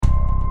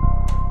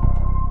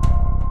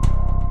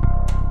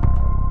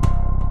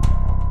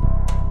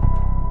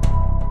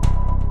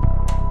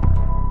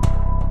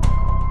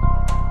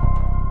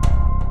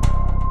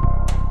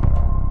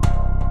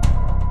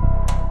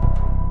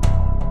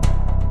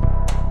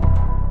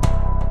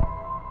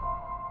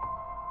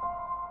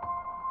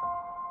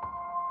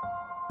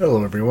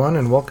Hello, everyone,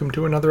 and welcome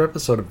to another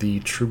episode of the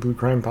True Blue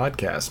Crime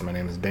Podcast. My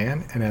name is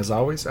Dan, and as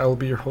always, I will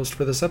be your host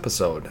for this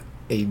episode.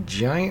 A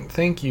giant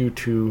thank you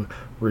to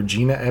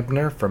Regina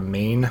Ebner from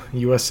Maine,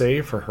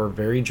 USA, for her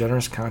very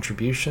generous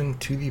contribution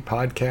to the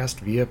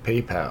podcast via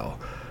PayPal.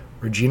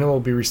 Regina will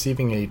be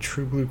receiving a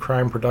True Blue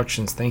Crime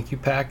Productions thank you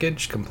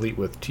package, complete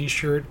with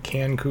t-shirt,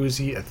 can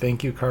koozie, a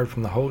thank you card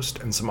from the host,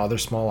 and some other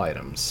small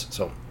items.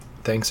 So,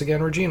 thanks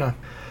again, Regina.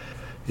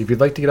 If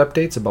you'd like to get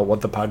updates about what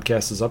the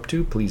podcast is up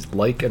to, please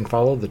like and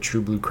follow the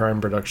True Blue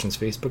Crime Productions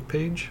Facebook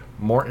page.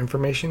 More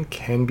information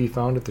can be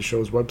found at the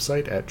show's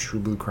website at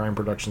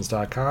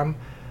truebluecrimeproductions.com.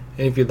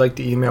 And if you'd like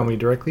to email me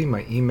directly,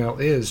 my email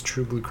is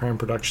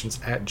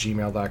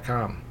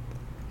truebluecrimeproductions@gmail.com.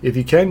 If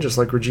you can, just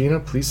like Regina,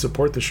 please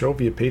support the show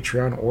via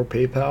Patreon or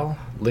PayPal.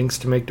 Links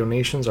to make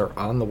donations are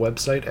on the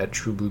website at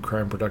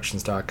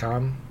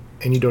truebluecrimeproductions.com.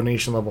 Any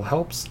donation level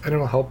helps, and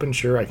it'll help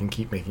ensure I can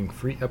keep making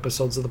free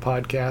episodes of the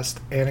podcast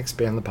and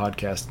expand the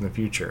podcast in the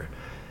future.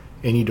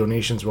 Any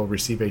donations will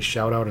receive a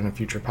shout out in a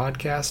future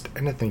podcast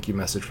and a thank you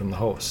message from the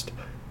host,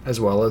 as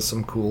well as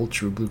some cool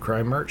True Blue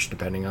Crime merch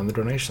depending on the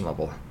donation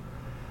level.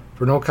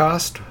 For no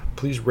cost,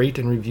 please rate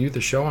and review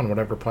the show on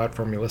whatever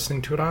platform you're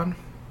listening to it on.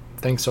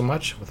 Thanks so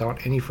much.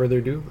 Without any further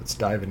ado, let's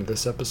dive into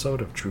this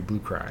episode of True Blue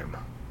Crime.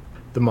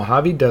 The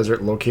Mojave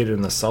Desert, located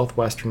in the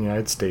southwestern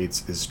United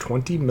States, is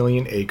 20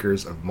 million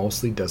acres of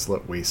mostly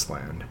desolate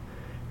wasteland.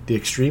 The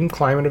extreme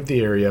climate of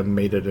the area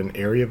made it an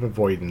area of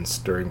avoidance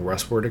during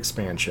westward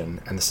expansion,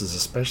 and this is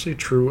especially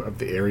true of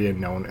the area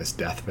known as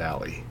Death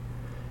Valley.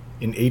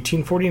 In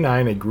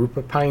 1849, a group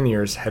of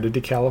pioneers headed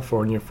to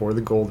California for the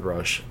gold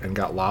rush and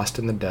got lost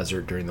in the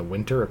desert during the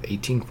winter of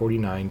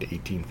 1849 to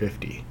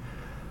 1850.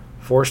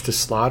 Forced to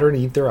slaughter and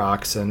eat their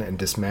oxen and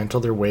dismantle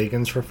their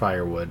wagons for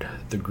firewood,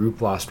 the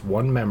group lost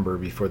one member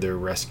before they were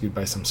rescued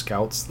by some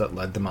scouts that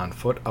led them on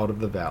foot out of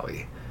the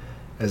valley.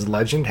 As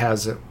legend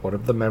has it, one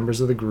of the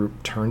members of the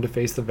group turned to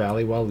face the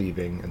valley while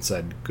leaving and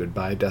said,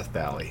 "Goodbye, Death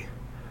Valley."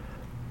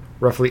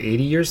 Roughly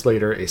 80 years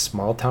later, a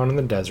small town in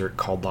the desert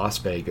called Las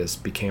Vegas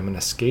became an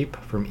escape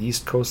from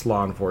East Coast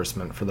law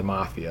enforcement for the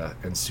mafia,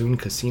 and soon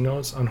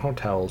casinos and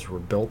hotels were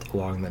built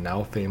along the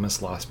now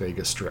famous Las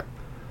Vegas Strip.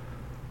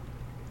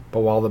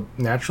 But while the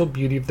natural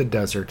beauty of the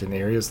desert in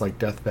areas like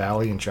Death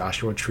Valley and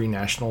Joshua Tree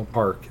National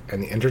Park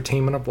and the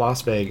entertainment of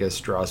Las Vegas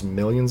draws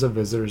millions of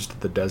visitors to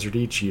the desert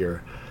each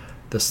year,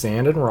 the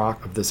sand and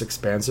rock of this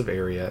expansive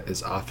area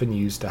is often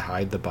used to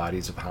hide the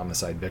bodies of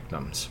homicide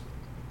victims.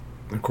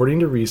 According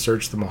to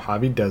research, the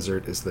Mojave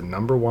Desert is the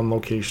 #1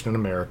 location in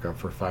America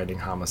for finding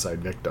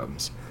homicide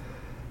victims.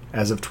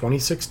 As of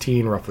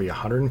 2016, roughly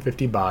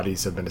 150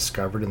 bodies have been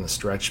discovered in the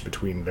stretch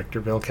between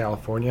Victorville,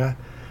 California,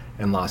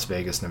 and Las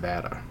Vegas,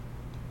 Nevada.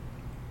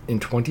 In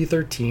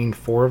 2013,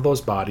 4 of those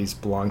bodies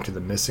belonged to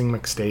the missing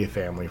McStay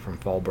family from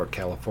Fallbrook,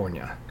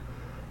 California.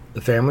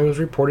 The family was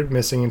reported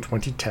missing in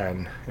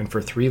 2010, and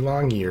for 3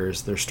 long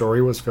years, their story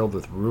was filled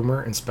with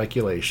rumor and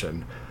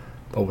speculation,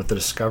 but with the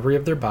discovery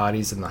of their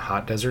bodies in the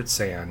hot desert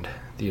sand,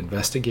 the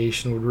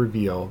investigation would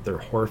reveal their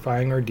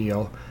horrifying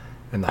ordeal,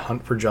 and the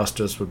hunt for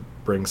justice would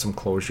bring some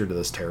closure to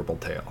this terrible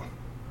tale.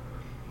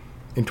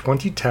 In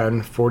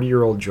 2010,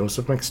 40-year-old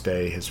Joseph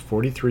McStay, his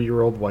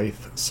 43-year-old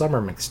wife, Summer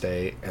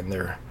McStay, and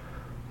their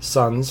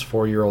sons,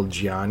 4-year-old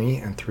Gianni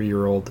and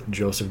 3-year-old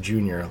Joseph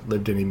Jr.,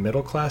 lived in a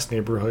middle-class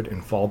neighborhood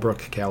in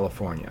Fallbrook,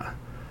 California.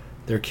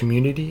 Their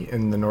community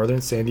in the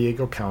northern San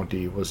Diego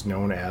County was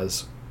known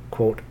as,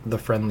 quote, the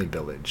Friendly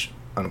Village,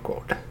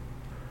 unquote.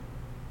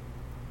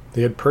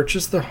 They had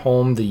purchased their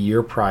home the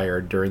year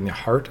prior during the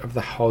heart of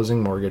the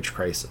housing mortgage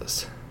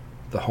crisis.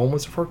 The home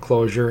was a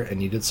foreclosure and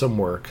needed some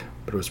work,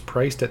 but it was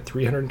priced at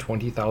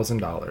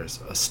 $320,000,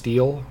 a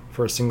steal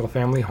for a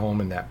single-family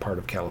home in that part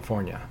of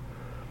California.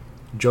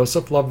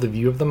 Joseph loved the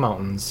view of the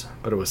mountains,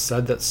 but it was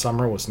said that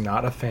Summer was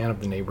not a fan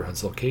of the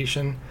neighborhood's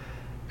location,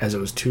 as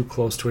it was too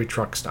close to a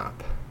truck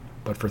stop.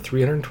 But for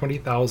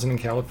 $320,000 in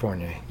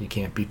California, you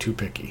can't be too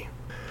picky.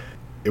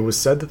 It was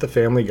said that the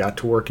family got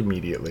to work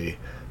immediately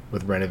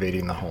with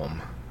renovating the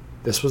home.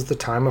 This was the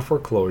time of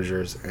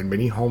foreclosures, and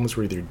many homes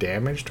were either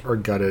damaged or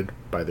gutted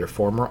by their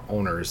former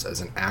owners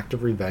as an act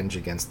of revenge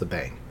against the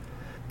bank.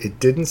 It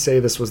didn't say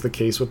this was the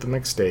case with the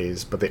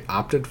McStays, but they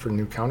opted for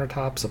new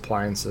countertops,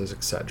 appliances,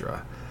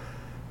 etc.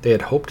 They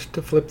had hoped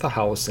to flip the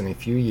house in a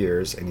few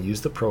years and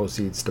use the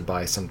proceeds to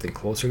buy something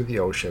closer to the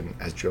ocean,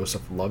 as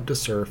Joseph loved to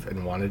surf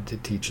and wanted to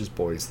teach his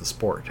boys the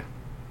sport.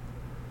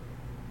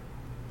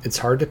 It's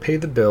hard to pay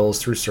the bills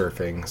through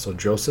surfing, so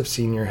Joseph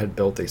Sr. had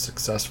built a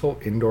successful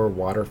indoor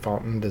water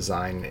fountain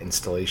design and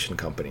installation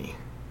company.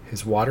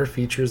 His water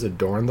features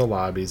adorn the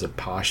lobbies of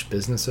posh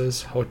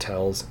businesses,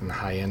 hotels, and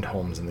high-end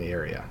homes in the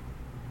area.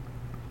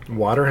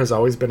 Water has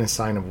always been a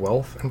sign of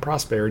wealth and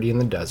prosperity in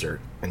the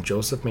desert, and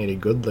Joseph made a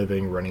good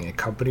living running a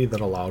company that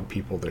allowed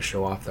people to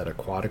show off that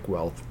aquatic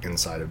wealth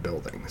inside of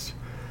buildings.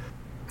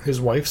 His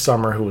wife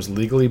Summer, who was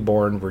legally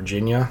born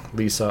Virginia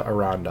Lisa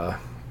Aranda,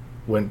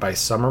 went by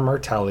Summer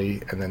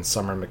Martelli and then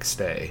Summer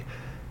McStay,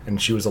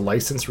 and she was a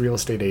licensed real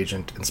estate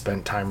agent and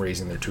spent time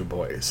raising their 2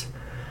 boys.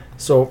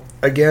 So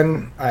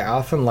again, I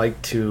often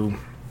like to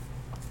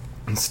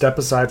step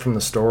aside from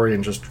the story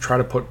and just try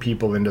to put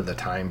people into the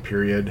time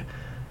period.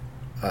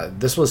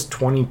 This was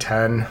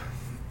 2010,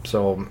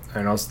 so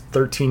I know it's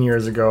 13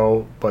 years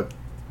ago, but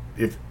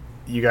if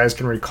you guys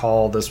can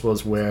recall, this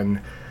was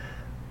when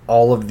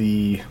all of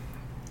the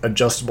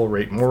adjustable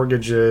rate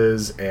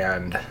mortgages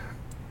and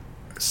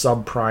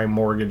subprime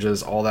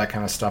mortgages, all that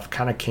kind of stuff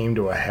kind of came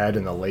to a head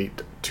in the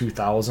late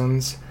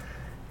 2000s.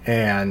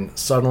 And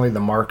suddenly the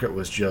market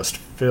was just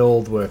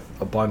filled with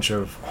a bunch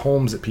of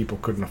homes that people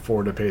couldn't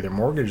afford to pay their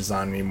mortgages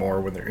on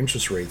anymore when their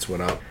interest rates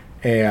went up.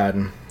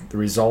 And the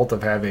result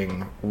of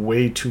having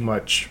way too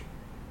much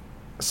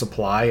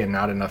supply and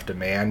not enough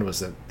demand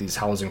was that these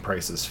housing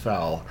prices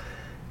fell.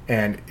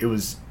 And it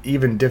was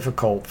even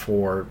difficult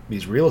for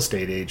these real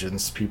estate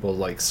agents, people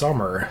like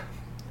Summer,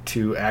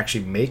 to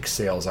actually make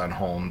sales on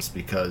homes,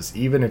 because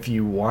even if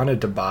you wanted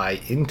to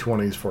buy into one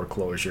of these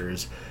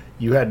foreclosures,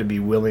 you had to be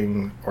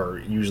willing or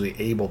usually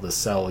able to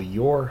sell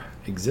your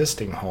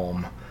existing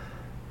home.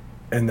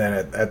 And then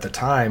at the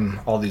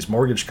time, all these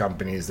mortgage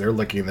companies, they're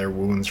licking their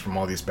wounds from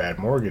all these bad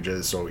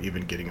mortgages, so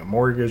even getting a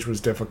mortgage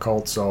was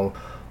difficult. So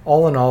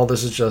all in all,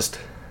 this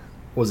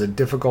was a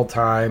difficult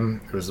time.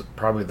 It was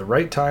probably the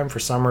right time for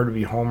Summer to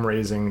be home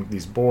raising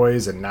these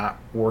boys and not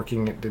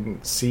working. It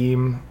didn't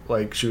seem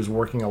like she was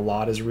working a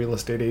lot as a real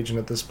estate agent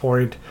at this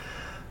point.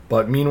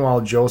 But meanwhile,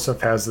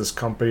 Joseph has this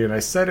company, and I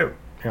said it,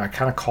 I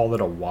kind of called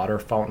it a water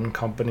fountain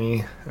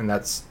company, and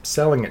that's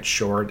selling it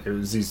short. It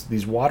was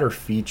these water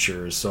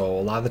features. So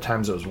a lot of the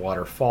times it was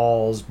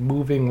waterfalls,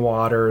 moving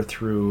water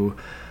through,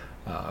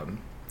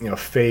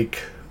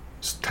 fake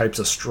types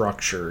of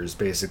structures,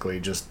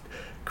 basically just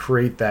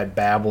create that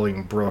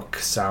babbling brook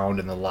sound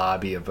in the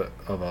lobby of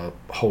a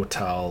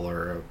hotel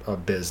or a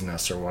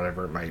business or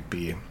whatever it might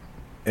be.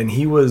 And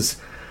he was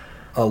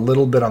a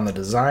little bit on the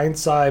design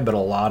side, but a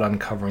lot on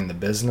covering the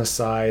business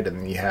side.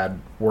 And he had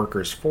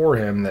workers for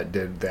him that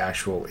did the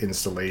actual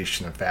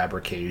installation and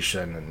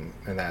fabrication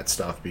and that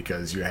stuff,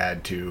 because you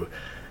had to,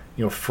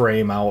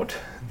 frame out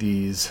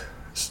these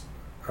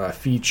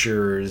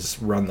features,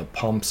 run the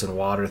pumps and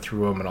water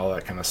through them and all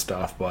that kind of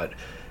stuff. But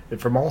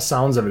from all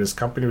sounds of it, his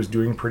company was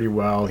doing pretty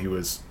well. He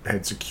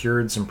had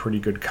secured some pretty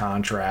good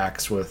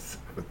contracts with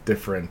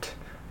different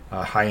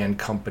high-end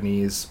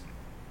companies.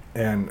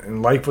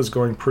 And life was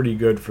going pretty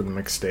good for the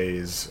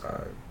McStays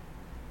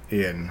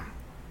in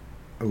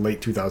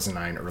late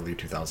 2009, early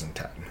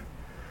 2010.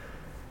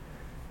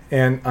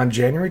 And on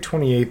January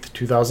 28th,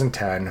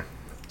 2010,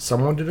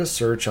 someone did a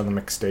search on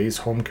the McStays'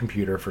 home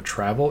computer for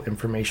travel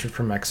information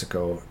from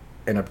Mexico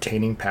and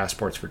obtaining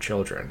passports for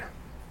children.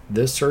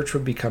 This search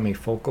would become a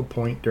focal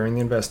point during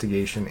the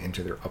investigation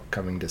into their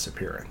upcoming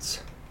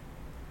disappearance.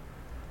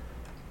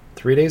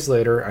 3 days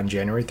later, on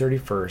January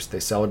 31st, they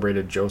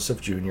celebrated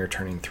Joseph Jr.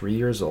 turning 3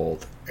 years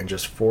old, and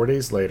just 4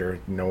 days later,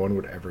 no one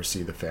would ever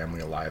see the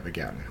family alive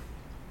again.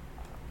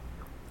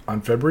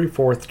 On February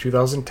 4th,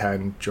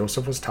 2010,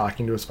 Joseph was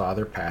talking to his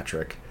father,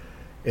 Patrick,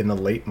 in the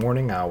late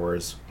morning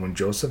hours when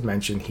Joseph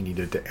mentioned he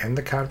needed to end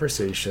the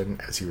conversation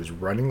as he was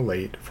running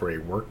late for a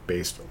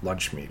work-based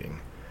lunch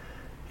meeting.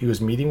 He was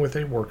meeting with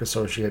a work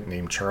associate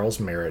named Charles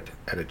Merritt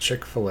at a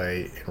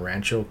Chick-fil-A in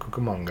Rancho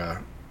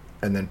Cucamonga,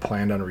 and then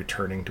planned on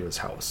returning to his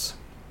house.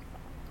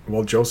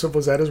 While Joseph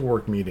was at his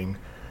work meeting,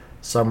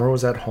 Summer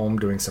was at home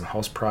doing some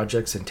house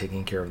projects and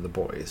taking care of the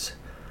boys.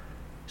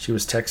 She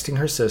was texting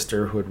her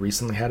sister, who had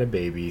recently had a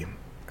baby,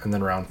 and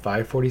then around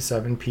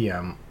 5:47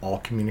 p.m., all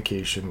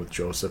communication with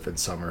Joseph and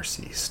Summer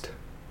ceased.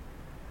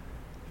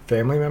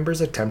 Family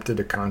members attempted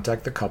to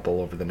contact the couple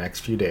over the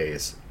next few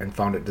days and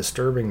found it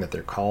disturbing that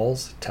their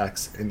calls,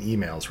 texts, and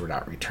emails were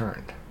not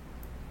returned.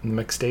 The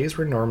McStays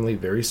were normally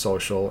very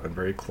social and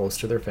very close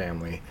to their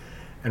family,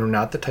 and were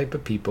not the type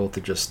of people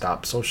to just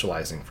stop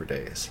socializing for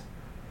days.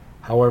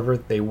 However,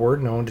 they were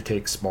known to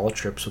take small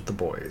trips with the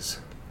boys.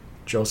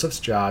 Joseph's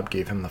job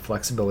gave him the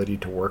flexibility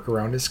to work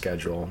around his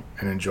schedule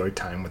and enjoy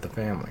time with the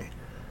family,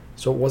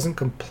 so it wasn't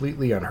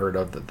completely unheard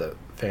of that the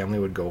family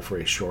would go for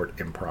a short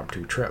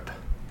impromptu trip.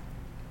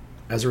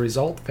 As a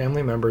result,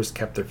 family members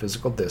kept their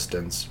physical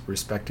distance,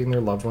 respecting their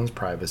loved ones'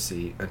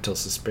 privacy until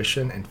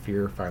suspicion and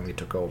fear finally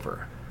took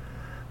over.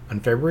 On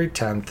February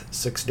 10th,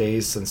 6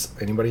 days since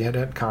anybody had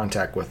had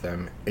contact with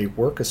them, a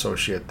work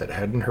associate that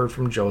hadn't heard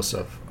from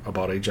Joseph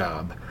about a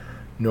job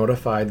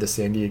notified the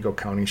San Diego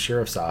County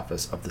Sheriff's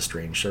Office of the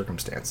strange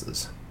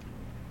circumstances.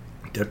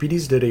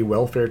 Deputies did a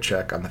welfare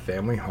check on the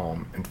family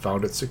home and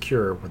found it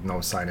secure with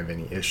no sign of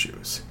any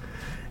issues.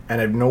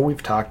 And I know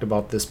we've talked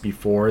about this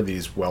before,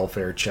 these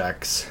welfare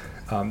checks.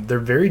 Can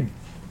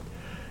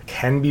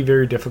be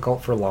very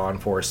difficult for law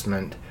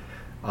enforcement.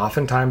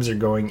 Oftentimes they're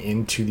going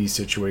into these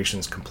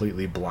situations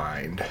completely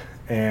blind.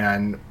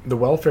 And the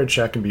welfare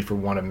check can be for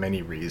one of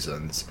many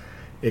reasons.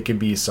 It could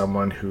be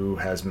someone who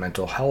has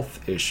mental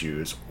health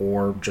issues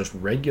or just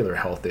regular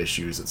health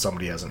issues that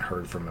somebody hasn't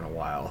heard from in a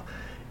while.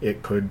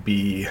 It could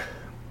be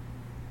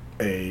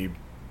a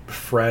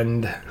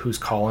friend who's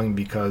calling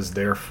because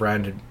their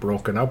friend had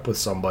broken up with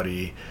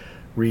somebody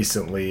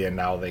recently and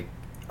now they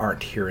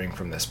aren't hearing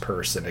from this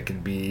person. It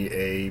can be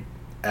a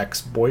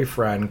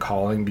ex-boyfriend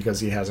calling because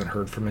he hasn't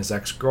heard from his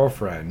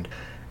ex-girlfriend.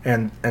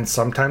 And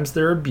sometimes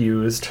they're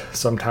abused.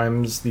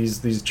 Sometimes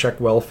these check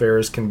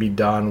welfares can be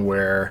done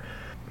where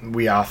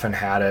we often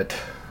had it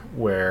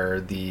where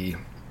the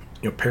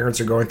parents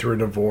are going through a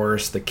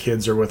divorce, the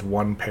kids are with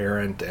one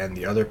parent, and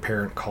the other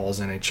parent calls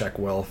in a check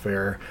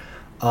welfare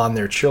on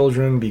their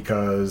children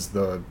because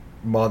the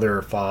mother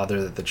or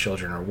father that the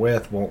children are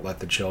with won't let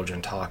the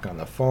children talk on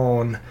the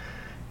phone.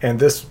 And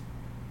this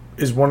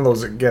is one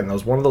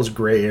of those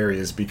gray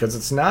areas, because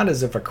it's not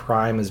as if a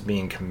crime is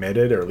being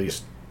committed, or at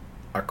least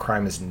a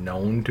crime is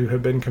known to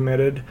have been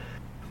committed.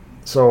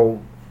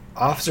 So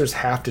officers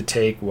have to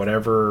take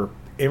whatever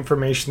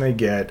information they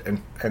get,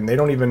 and they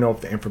don't even know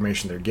if the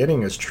information they're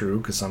getting is true,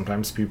 because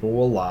sometimes people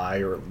will lie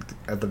or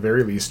at the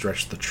very least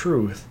stretch the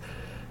truth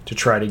to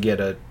try to get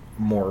a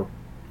more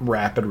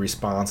rapid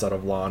response out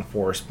of law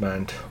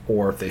enforcement,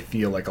 or if they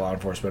feel like law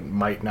enforcement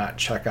might not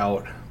check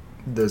out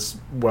this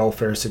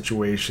welfare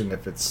situation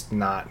if it's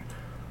not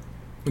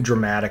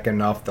dramatic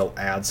enough, they'll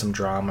add some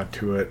drama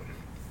to it.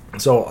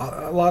 So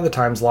a lot of the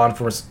times law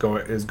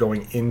enforcement is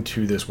going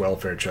into this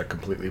welfare check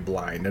completely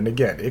blind, and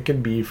again, it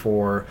can be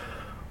for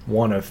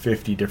one of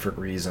 50 different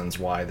reasons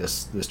why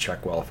this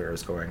check welfare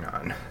is going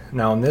on.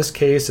 Now in this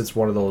case, it's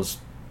one of those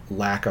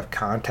lack of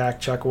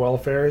contact check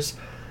welfares,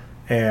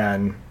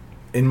 and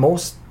in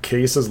most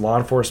cases law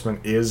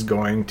enforcement is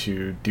going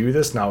to do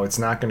this. Now it's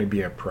not going to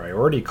be a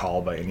priority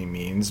call by any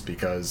means,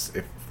 because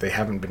if they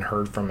haven't been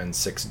heard from in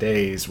 6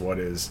 days, what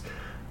is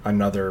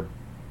another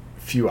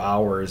few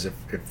hours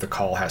if the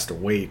call has to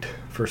wait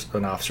for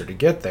an officer to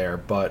get there.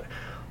 But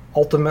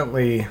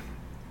ultimately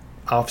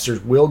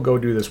officers will go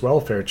do this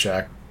welfare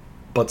check.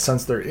 But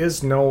since there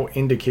is no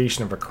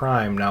indication of a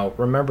crime, now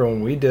remember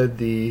when we did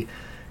the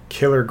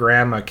Killer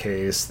Grandma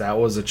case, that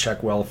was a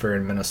check welfare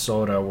in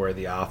Minnesota where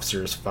the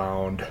officers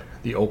found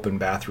the open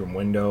bathroom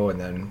window, and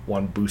then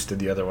one boosted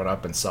the other one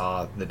up and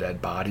saw the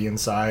dead body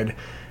inside.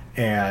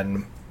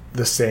 And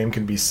the same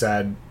can be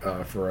said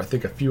for I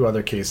think a few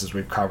other cases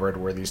we've covered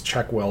where these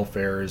check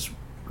welfares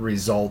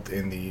result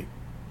in the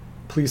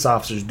police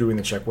officers doing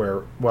the check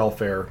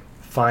welfare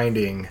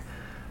finding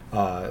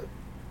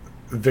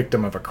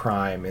victim of a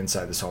crime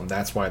inside this home.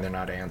 That's why they're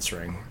not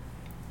answering.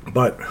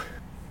 But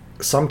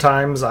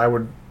sometimes I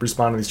would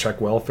respond to these check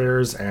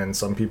welfares, and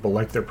some people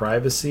like their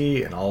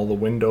privacy, and all the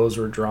windows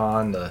were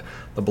drawn, the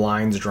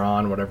blinds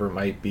drawn, whatever it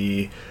might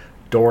be,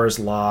 doors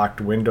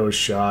locked, windows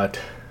shut.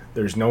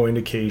 There's no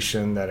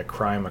indication that a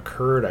crime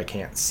occurred. I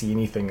can't see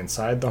anything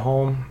inside the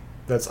home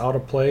that's out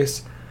of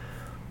place.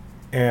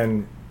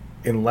 And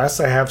unless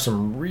I have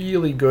some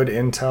really good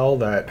intel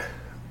that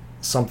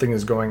something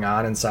is going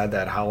on inside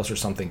that house, or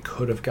something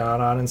could have gone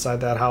on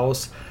inside that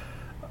house,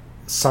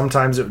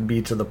 sometimes it would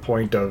be to the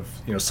point of,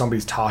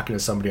 somebody's talking to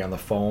somebody on the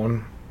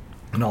phone,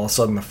 and all of a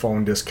sudden the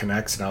phone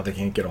disconnects, and now they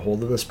can't get a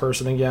hold of this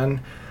person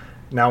again.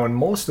 Now, in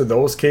most of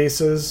those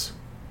cases,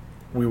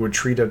 we would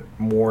treat it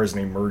more as an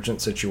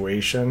emergent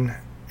situation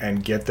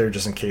and get there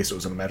just in case it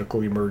was a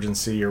medical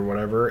emergency or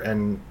whatever.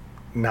 And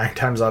 9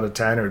 times out of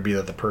 10, it would be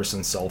that the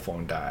person's cell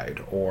phone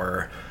died,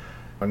 or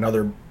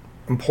another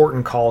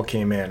important call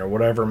came in, or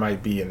whatever it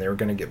might be, and they were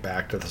going to get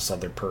back to this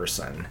other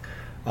person.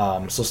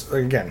 So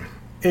again,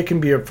 it can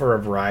be for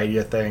a variety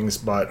of things,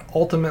 but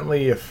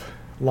ultimately if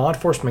law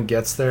enforcement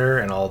gets there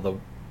and all the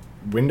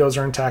windows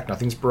are intact,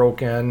 nothing's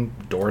broken,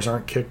 doors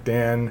aren't kicked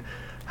in,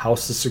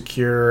 house is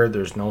secure,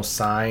 there's no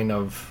sign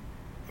of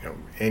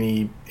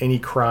any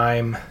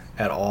crime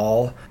at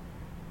all,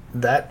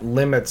 that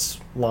limits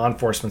law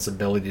enforcement's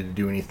ability to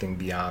do anything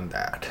beyond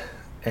that.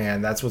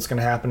 And that's what's going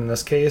to happen in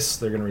this case.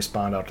 They're going to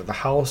respond out to the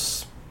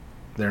house.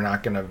 They're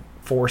not going to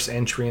force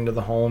entry into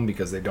the home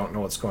because they don't know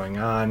what's going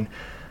on,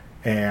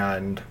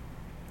 and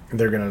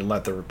they're going to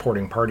let the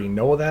reporting party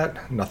know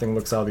that nothing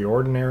looks out of the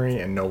ordinary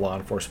and no law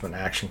enforcement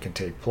action can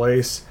take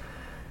place.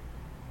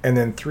 And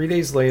then 3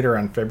 days later,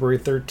 on February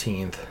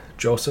 13th,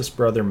 Joseph's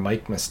brother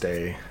Mike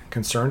McStay,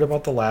 concerned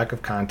about the lack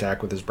of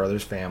contact with his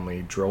brother's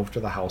family, drove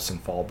to the house in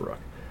Fallbrook.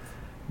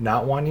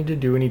 Not wanting to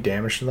do any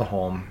damage to the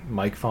home,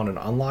 Mike found an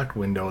unlocked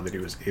window that he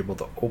was able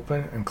to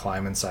open and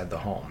climb inside the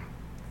home.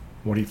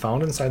 What he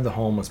found inside the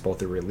home was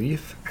both a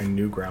relief and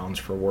new grounds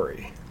for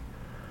worry.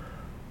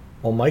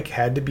 While Mike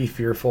had to be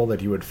fearful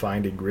that he would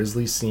find a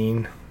grisly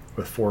scene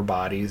with 4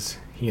 bodies,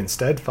 he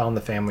instead found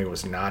the family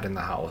was not in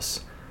the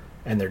house,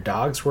 and their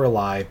dogs were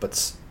alive,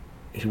 but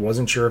he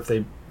wasn't sure if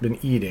they'd been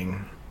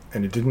eating,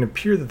 and it didn't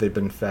appear that they'd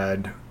been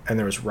fed, and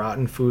there was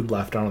rotten food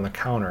left out on the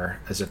counter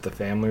as if the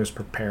family was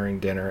preparing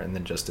dinner and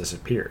then just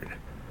disappeared.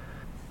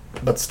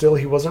 But still,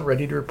 he wasn't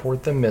ready to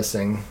report them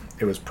missing.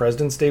 It was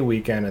President's Day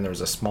weekend, and there was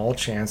a small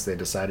chance they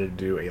decided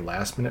to do a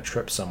last-minute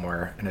trip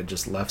somewhere and had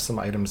just left some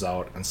items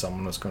out, and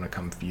someone was going to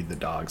come feed the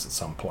dogs at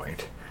some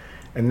point.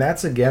 And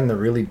that's, again, the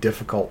really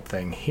difficult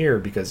thing here,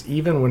 because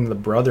even when the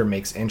brother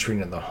makes entry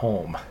into the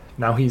home,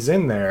 now he's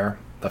in there,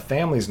 the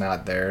family's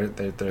not there,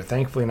 they're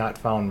thankfully not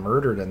found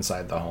murdered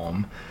inside the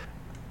home,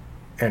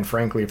 and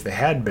frankly, if they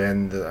had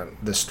been,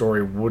 the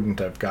story wouldn't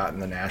have gotten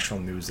the national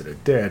news that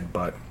it did.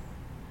 But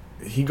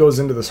he goes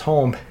into this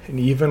home, and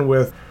even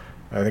with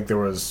I think there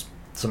was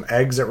some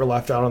eggs that were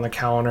left out on the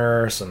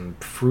counter, some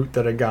fruit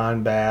that had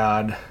gone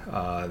bad.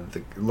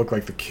 It looked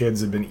like the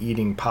kids had been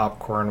eating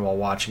popcorn while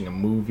watching a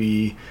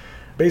movie.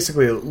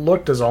 Basically, it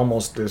looked as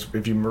almost as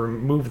if you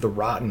remove the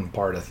rotten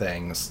part of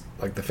things,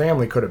 like the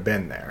family could have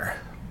been there.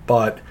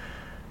 But,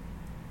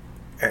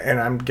 and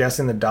I'm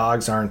guessing the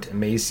dogs aren't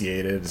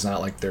emaciated. It's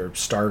not like they're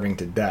starving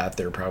to death.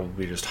 They're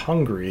probably just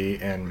hungry,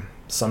 and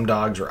some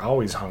dogs are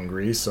always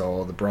hungry,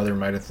 so the brother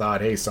might have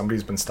thought, hey,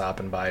 somebody's been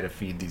stopping by to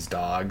feed these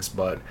dogs.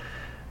 But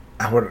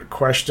I would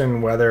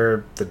question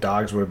whether the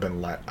dogs would have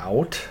been let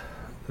out.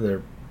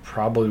 There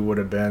probably would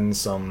have been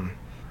some,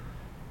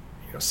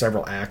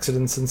 several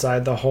accidents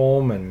inside the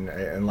home, and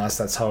unless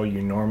that's how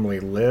you normally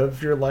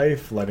live your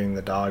life, letting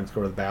the dogs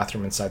go to the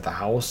bathroom inside the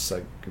house,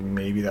 like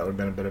maybe that would have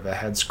been a bit of a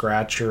head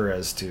scratcher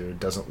as to, it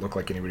doesn't look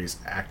like anybody's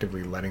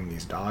actively letting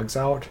these dogs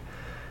out.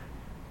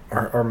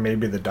 Or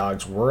maybe the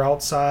dogs were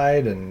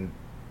outside, and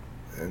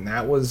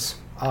that was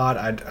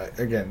odd.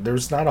 Again,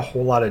 there's not a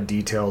whole lot of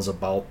details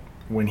about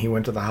when he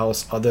went to the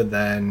house, other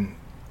than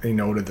they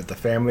noted that the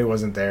family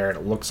wasn't there, and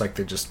it looks like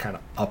they just kind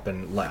of up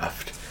and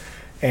left.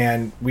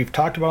 And we've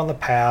talked about in the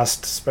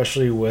past,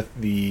 especially with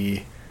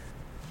the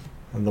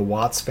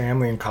Watts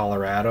family in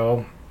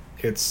Colorado,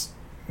 it's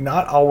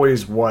not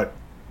always what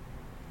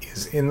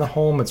is in the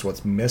home, it's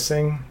what's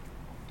missing.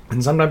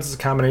 And sometimes it's a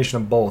combination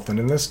of both. And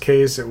in this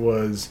case, it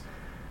was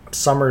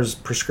Summer's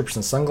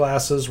prescription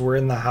sunglasses were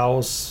in the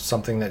house,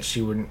 something that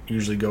she wouldn't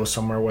usually go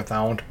somewhere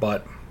without,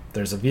 but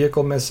there's a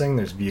vehicle missing,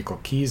 there's vehicle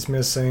keys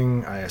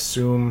missing. I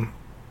assume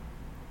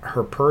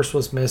her purse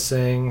was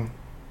missing.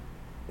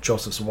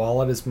 Joseph's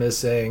wallet is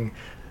missing.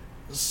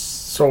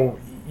 So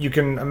you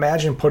can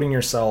imagine putting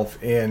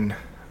yourself in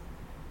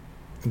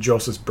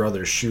Joseph's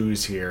brother's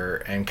shoes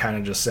here and kind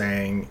of just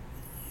saying,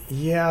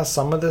 yeah,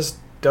 some of this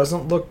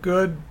doesn't look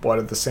good, but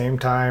at the same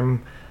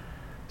time,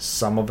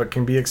 some of it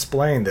can be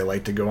explained. They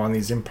like to go on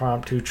these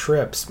impromptu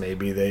trips.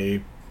 Maybe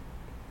they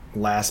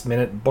last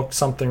minute booked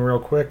something real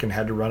quick and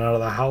had to run out of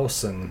the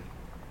house, and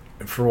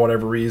for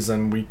whatever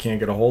reason we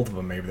can't get a hold of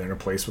them. Maybe they're in a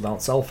place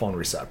without cell phone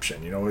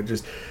reception.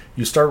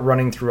 You start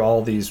running through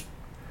all these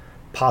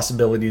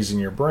possibilities in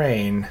your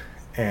brain,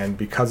 and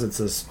because it's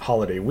this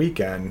holiday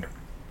weekend,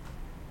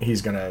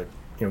 he's gonna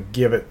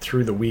give it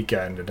through the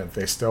weekend, and if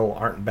they still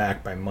aren't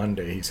back by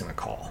Monday, he's gonna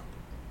call.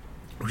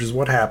 Which is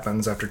what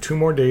happens. After 2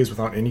 more days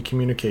without any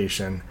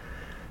communication,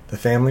 the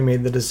family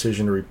made the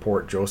decision to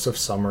report Joseph,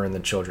 Summer, and the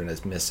children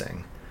as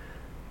missing.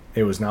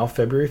 It was now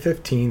February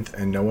 15th,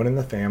 and no one in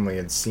the family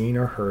had seen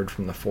or heard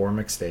from the 4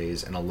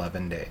 McStays in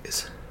 11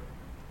 days.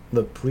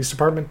 The police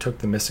department took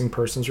the missing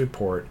persons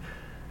report,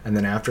 and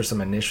then after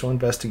some initial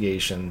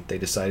investigation, they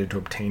decided to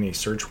obtain a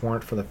search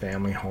warrant for the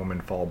family home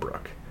in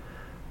Fallbrook.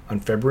 On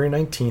February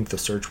 19th, the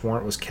search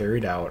warrant was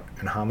carried out,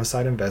 and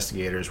homicide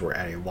investigators were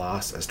at a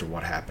loss as to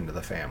what happened to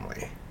the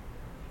family.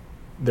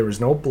 There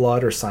was no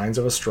blood or signs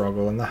of a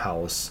struggle in the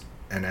house,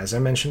 and as I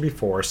mentioned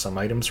before, some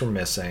items were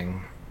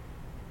missing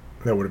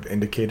that would have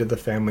indicated the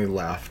family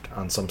left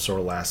on some sort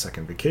of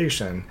last-second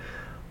vacation,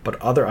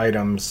 but other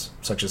items,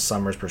 such as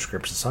Summer's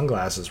prescription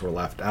sunglasses, were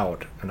left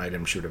out, an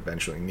item she would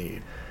eventually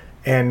need.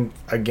 And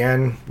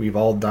again, we've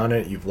all done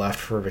it. You've left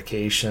for a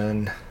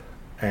vacation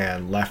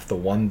and left the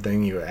one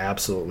thing you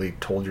absolutely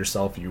told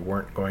yourself you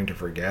weren't going to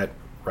forget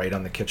right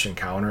on the kitchen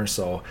counter.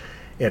 So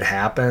it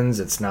happens.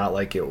 It's not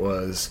like it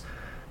was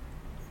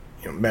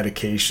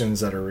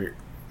medications that are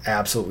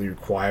absolutely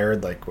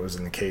required, like was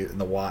in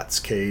the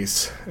Watts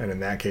case, and in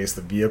that case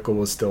the vehicle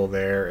was still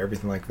there,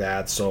 everything like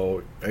that.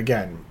 So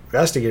again,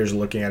 investigators are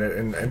looking at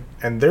it,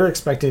 and they're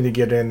expecting to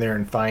get in there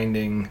and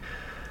finding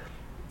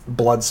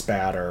blood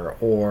spatter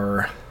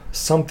or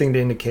something to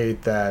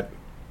indicate that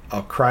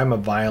a crime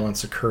of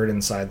violence occurred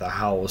inside the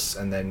house,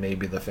 and then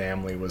maybe the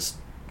family was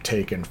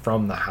taken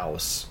from the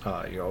house,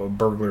 a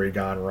burglary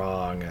gone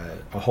wrong,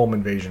 a home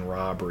invasion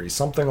robbery,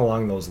 something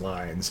along those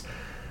lines.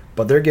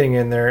 But they're getting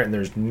in there, and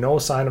there's no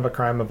sign of a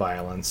crime of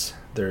violence.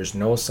 There's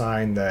no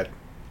sign that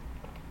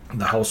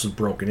the house was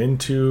broken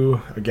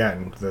into.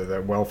 Again,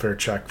 the welfare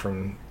check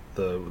from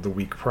the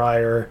week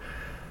prior.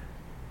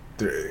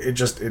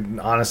 It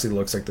honestly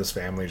looks like this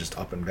family just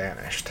up and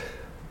vanished.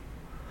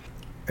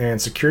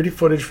 And security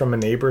footage from a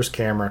neighbor's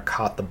camera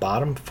caught the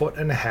bottom foot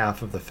and a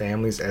half of the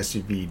family's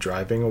SUV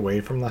driving away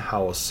from the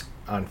house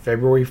on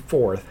February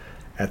 4th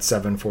at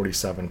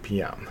 7:47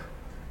 p.m.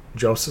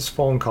 Joseph's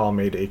phone call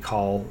made a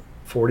call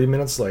 40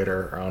 minutes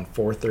later, around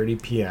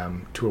 4:30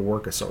 p.m., to a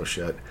work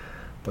associate,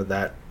 but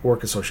that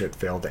work associate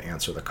failed to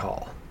answer the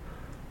call.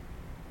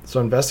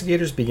 So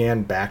investigators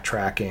began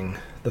backtracking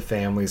the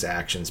family's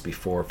actions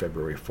before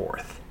February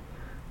 4th.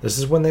 This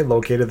is when they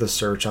located the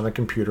search on the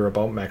computer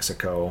about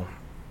Mexico,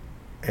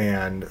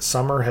 and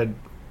Summer had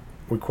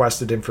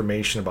requested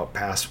information about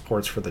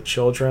passports for the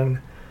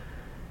children,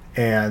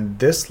 and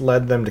this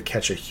led them to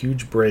catch a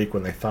huge break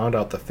when they found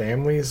out the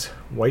family's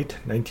white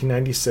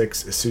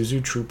 1996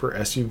 Isuzu Trooper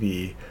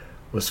SUV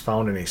was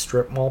found in a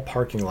strip mall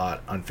parking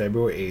lot on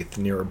February 8th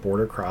near a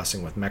border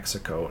crossing with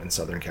Mexico in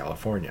Southern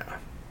California,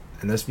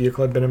 and this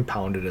vehicle had been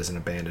impounded as an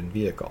abandoned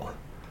vehicle.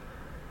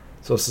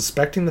 So,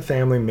 suspecting the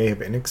family may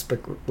have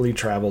inexplicably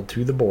traveled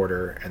to the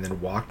border and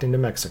then walked into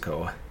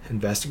Mexico,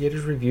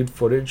 investigators reviewed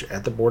footage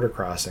at the border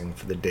crossing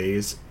for the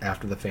days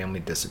after the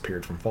family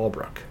disappeared from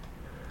Fallbrook.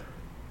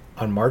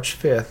 On March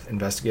 5th,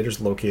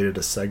 investigators located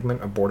a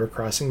segment of border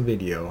crossing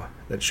video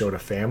that showed a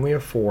family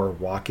of 4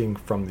 walking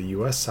from the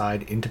U.S.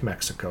 side into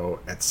Mexico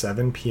at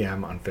 7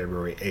 p.m. on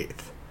February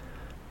 8th.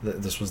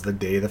 This was the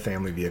day the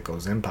family vehicle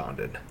was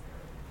impounded.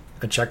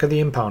 A check of the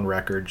impound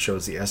record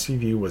shows the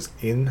SUV was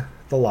in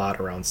the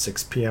lot around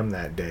 6 p.m.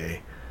 that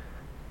day,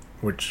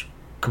 which,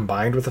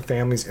 combined with the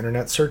family's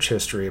internet search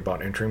history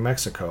about entering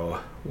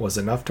Mexico, was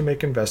enough to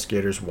make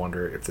investigators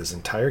wonder if this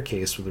entire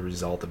case was the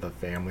result of a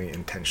family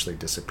intentionally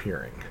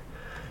disappearing.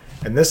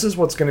 And this is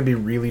what's going to be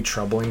really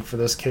troubling for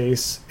this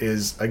case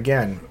is,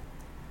 again,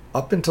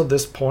 up until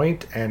this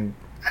point and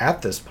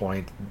at this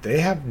point, they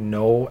have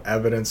no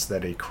evidence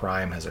that a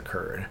crime has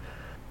occurred.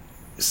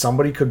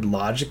 Somebody could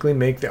logically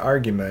make the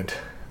argument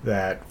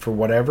that for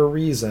whatever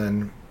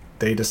reason,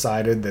 they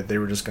decided that they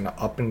were just going to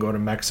up and go to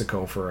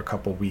Mexico for a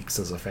couple weeks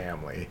as a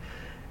family.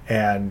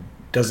 And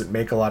does it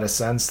make a lot of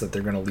sense that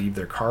they're going to leave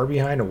their car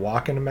behind and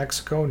walk into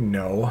Mexico?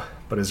 No.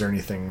 But is there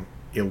anything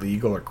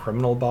illegal or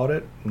criminal about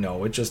it?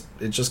 No. It's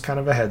just kind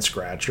of a head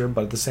scratcher.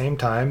 But at the same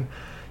time,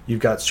 you've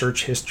got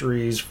search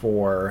histories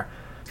for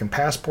and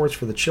passports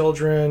for the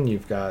children.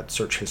 You've got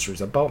search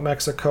histories about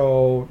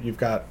Mexico. You've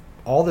got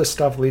all this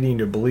stuff leading you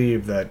to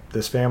believe that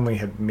this family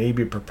had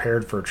maybe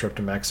prepared for a trip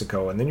to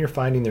Mexico, and then you're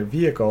finding their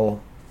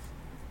vehicle,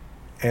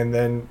 and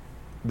then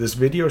this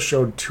video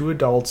showed 2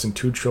 adults and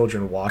 2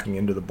 children walking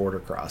into the border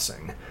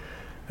crossing.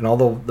 And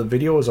although the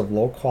video was of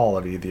low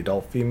quality, the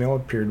adult female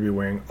appeared to be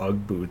wearing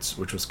Ugg boots,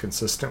 which was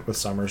consistent with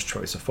Summer's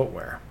choice of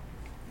footwear.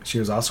 She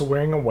was also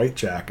wearing a white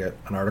jacket,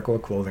 an article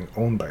of clothing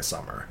owned by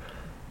Summer.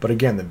 But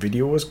again, the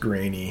video was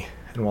grainy,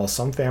 and while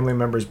some family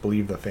members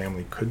believed the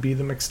family could be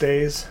the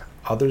McStays,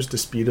 others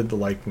disputed the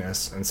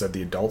likeness and said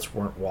the adults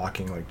weren't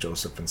walking like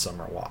Joseph and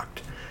Summer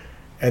walked.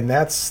 And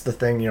that's the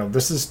thing,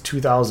 this is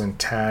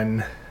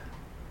 2010.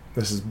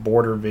 This is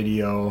border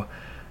video.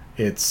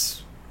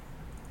 It's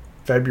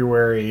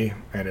February,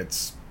 and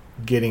it's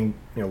getting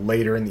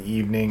later in the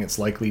evening. It's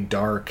likely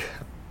dark.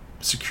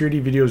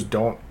 Security videos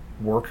don't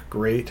work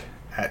great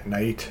at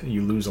night.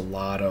 You lose a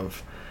lot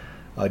of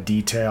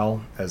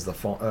detail as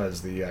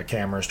the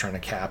camera is trying to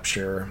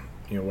capture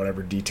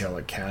whatever detail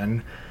it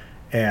can.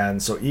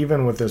 And so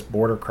even with this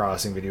border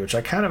crossing video, which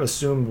I kind of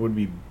assumed would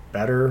be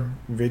better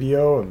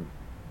video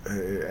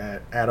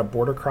at a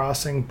border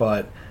crossing,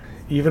 but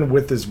even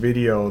with this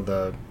video,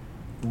 the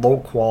low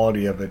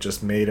quality of it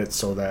just made it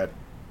so that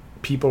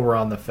people were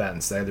on the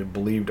fence. They either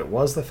believed it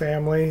was the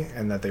family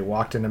and that they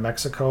walked into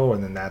Mexico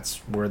and then that's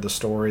where the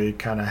story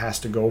kind of has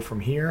to go from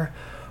here,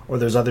 or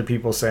there's other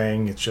people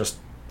saying it's just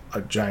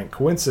a giant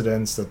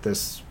coincidence that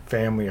this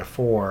family of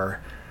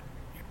 4,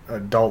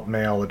 adult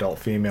male, adult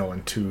female,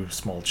 and 2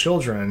 small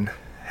children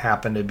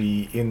happen to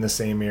be in the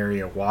same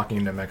area walking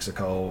into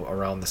Mexico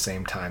around the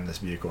same time this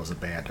vehicle is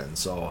abandoned.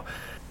 So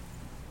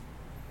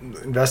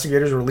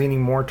investigators were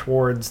leaning more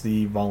towards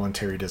the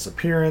voluntary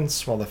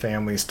disappearance, while the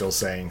family is still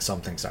saying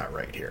something's not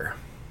right here.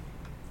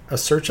 A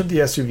search of the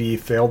SUV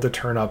failed to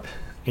turn up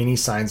any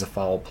signs of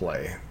foul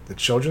play. The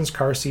children's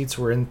car seats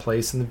were in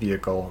place in the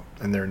vehicle,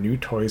 and there are new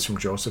toys from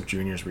Joseph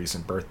Jr.'s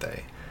recent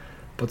birthday.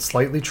 But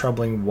slightly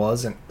troubling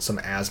was some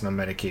asthma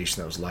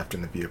medication that was left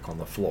in the vehicle on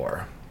the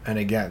floor. And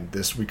again,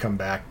 this we come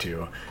back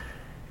to.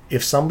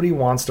 If somebody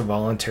wants to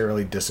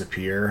voluntarily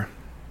disappear,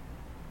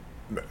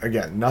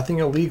 again, nothing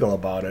illegal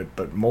about it,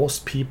 but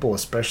most people,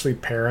 especially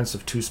parents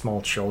of 2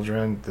 small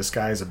children, this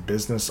guy's a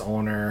business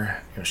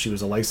owner, she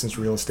was a licensed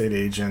real estate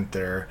agent,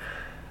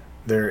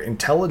 they're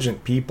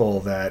intelligent people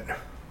that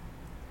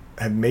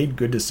have made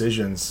good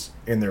decisions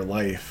in their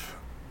life.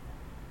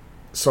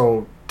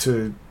 So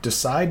to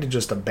decide to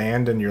just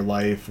abandon your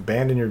life,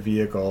 abandon your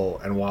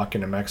vehicle, and walk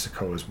into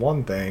Mexico is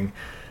one thing,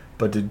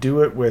 but to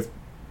do it with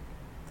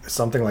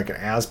something like an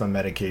asthma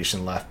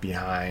medication left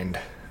behind,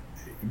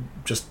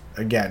 just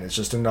again, it's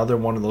just another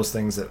one of those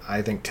things that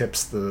I think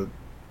tips the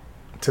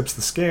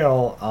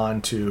scale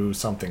onto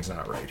something's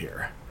not right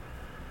here.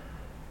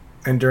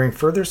 And during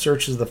further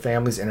searches of the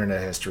family's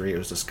internet history, it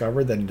was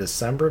discovered that in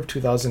December of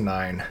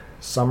 2009,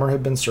 Summer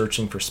had been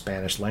searching for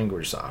Spanish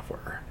language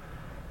software.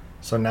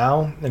 So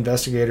now,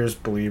 investigators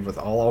believe with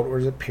all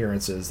outward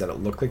appearances that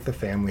it looked like the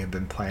family had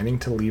been planning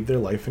to leave their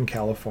life in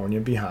California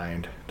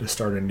behind to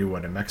start a new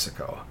one in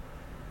Mexico.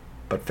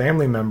 But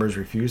family members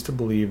refused to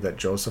believe that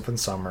Joseph and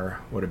Summer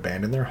would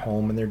abandon their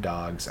home and their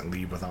dogs and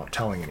leave without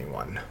telling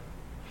anyone.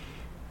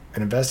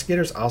 And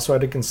investigators also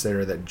had to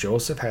consider that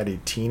Joseph had a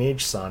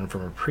teenage son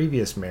from a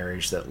previous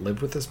marriage that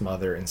lived with his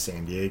mother in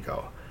San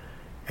Diego.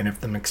 And if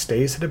the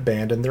McStays had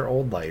abandoned their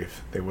old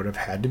life, they would have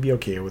had to be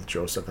okay with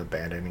Joseph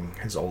abandoning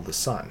his oldest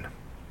son.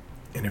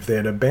 And if they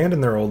had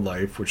abandoned their old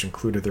life, which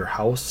included their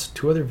house,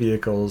 2 other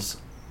vehicles,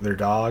 their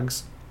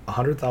dogs,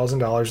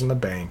 $100,000 in the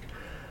bank,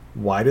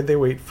 why did they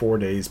wait 4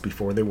 days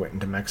before they went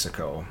into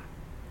Mexico?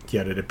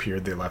 Yet it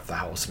appeared they left the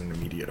house in an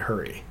immediate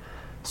hurry.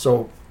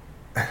 So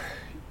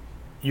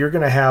you're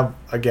going to have,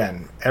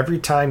 again, every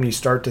time you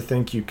start to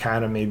think you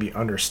kind of maybe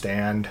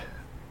understand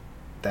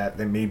that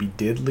they maybe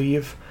did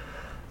leave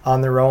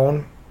on their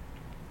own,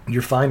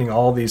 you're finding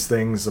all these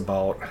things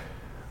about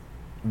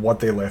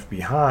what they left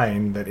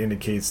behind that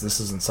indicates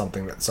this isn't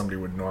something that somebody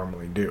would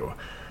normally do.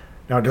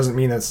 Now, it doesn't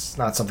mean that's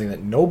not something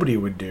that nobody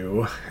would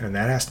do, and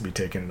that has to be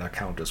taken into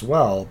account as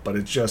well, but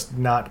it's just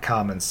not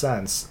common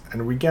sense.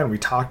 And again, we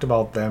talked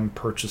about them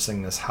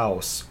purchasing this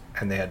house,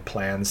 and they had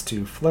plans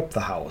to flip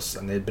the house,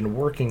 and they'd been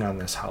working on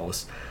this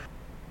house,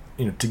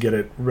 to get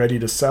it ready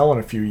to sell in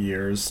a few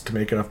years, to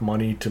make enough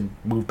money to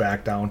move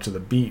back down to the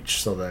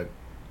beach so that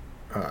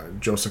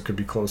Joseph could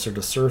be closer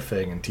to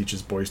surfing and teach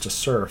his boys to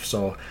surf.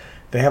 So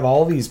they have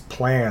all these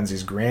plans,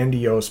 these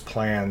grandiose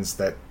plans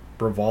that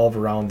revolve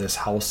around this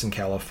house in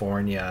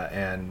California,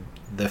 and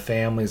the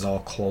family's all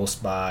close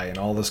by and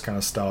all this kind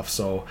of stuff.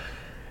 So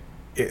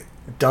it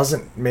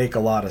doesn't make a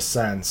lot of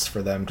sense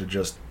for them to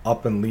just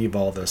up and leave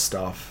all this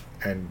stuff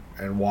and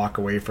walk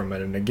away from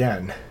it. And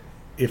again,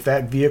 if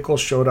that vehicle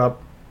showed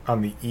up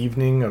on the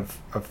evening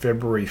of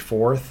February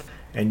 4th,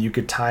 and you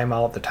could time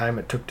out the time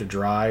it took to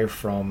drive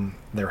from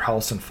their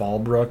house in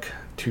Fallbrook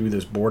to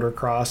this border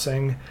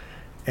crossing,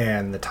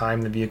 and the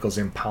time the vehicle's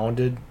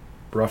impounded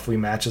roughly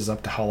matches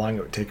up to how long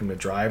it would take them to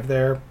drive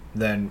there,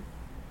 then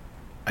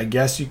I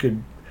guess you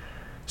could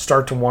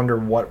start to wonder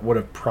what would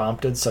have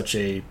prompted such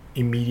a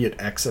immediate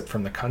exit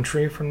from the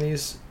country from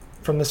this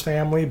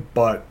family.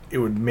 But it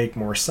would make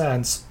more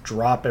sense,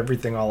 drop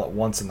everything all at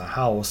once in the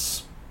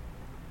house,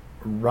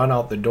 run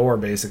out the door,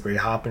 basically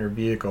hop in your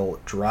vehicle,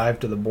 drive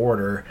to the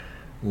border,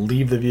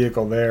 leave the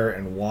vehicle there,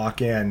 and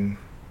walk in.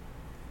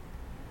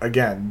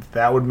 Again,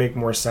 that would make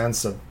more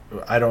sense.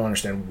 I don't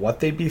understand what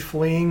they'd be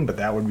fleeing, but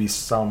that would be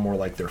sound more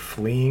like they're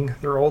fleeing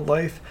their old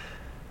life.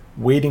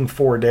 Waiting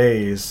 4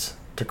 days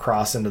to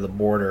cross into the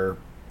border,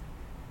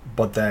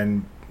 but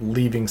then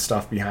leaving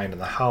stuff behind in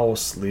the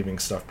house, leaving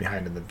stuff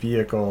behind in the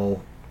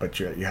vehicle, but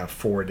you have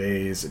 4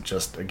 days. It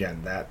just,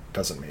 again, that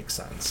doesn't make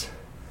sense.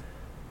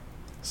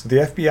 So the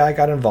FBI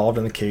got involved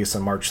in the case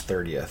on March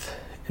 30th.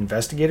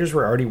 Investigators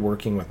were already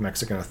working with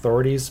Mexican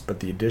authorities,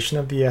 but the addition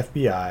of the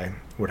FBI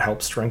would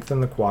help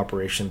strengthen the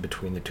cooperation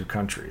between the two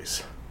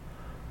countries.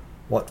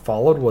 What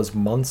followed was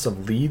months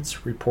of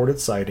leads, reported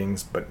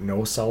sightings, but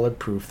no solid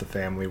proof the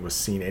family was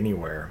seen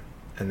anywhere,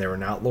 and they were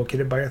not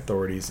located by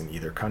authorities in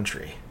either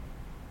country.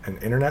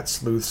 And internet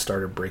sleuths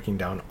started breaking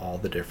down all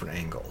the different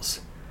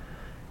angles.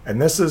 And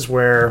this is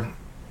where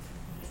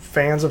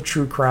fans of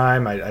true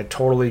crime, I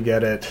totally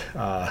get it.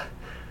 A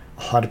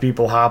lot of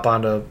people hop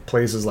onto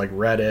places like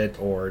Reddit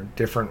or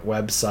different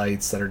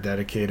websites that are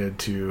dedicated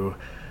to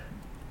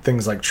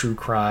things like true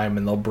crime,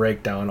 and they'll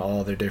break down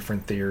all their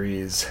different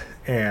theories.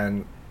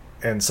 And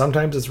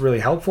sometimes it's really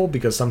helpful,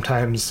 because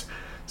sometimes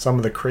some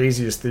of the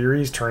craziest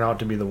theories turn out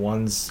to be the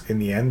ones in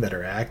the end that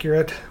are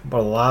accurate. But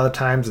a lot of the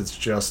times it's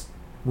just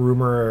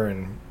rumor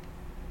and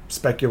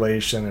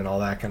speculation and all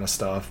that kind of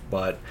stuff.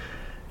 But,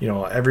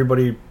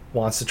 everybody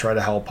wants to try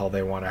to help how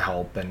they want to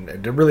help, and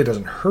it really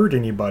doesn't hurt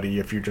anybody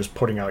if you're just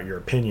putting out your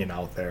opinion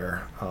out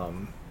there.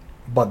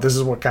 But this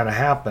is what kind of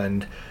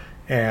happened,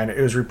 and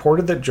it was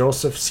reported that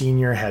Joseph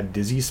Sr. had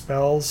dizzy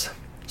spells.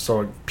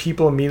 So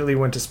people immediately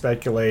went to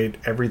speculate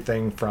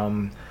everything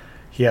from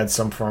he had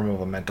some form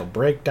of a mental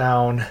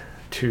breakdown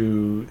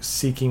to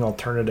seeking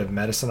alternative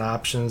medicine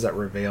options that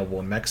were available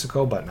in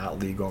Mexico but not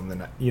legal in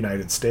the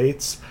United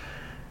States.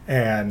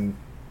 And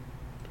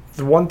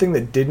the one thing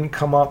that didn't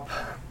come up,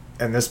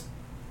 and this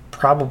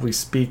probably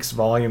speaks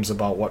volumes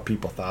about what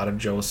people thought of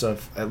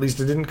Joseph, at least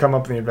it didn't come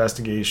up in the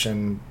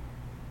investigation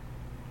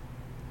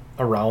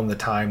around the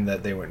time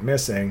that they went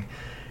missing,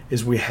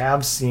 is we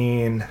have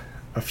seen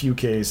a few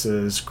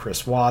cases.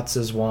 Chris Watts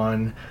is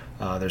one.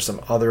 There's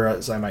some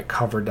others I might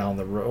cover down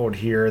the road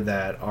here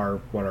that are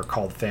what are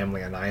called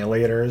family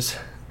annihilators,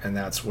 and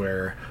that's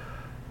where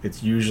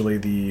it's usually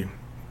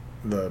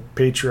the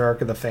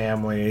patriarch of the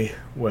family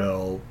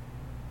will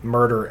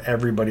murder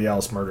everybody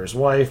else, murder his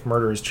wife,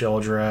 murder his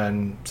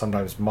children,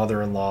 sometimes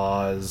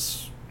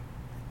mother-in-laws,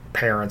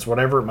 parents,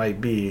 whatever it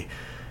might be,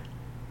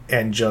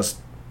 and just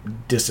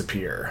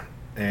disappear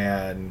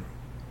and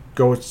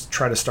go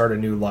try to start a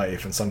new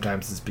life. And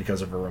sometimes it's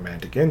because of a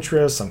romantic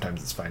interest,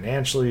 sometimes it's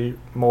financially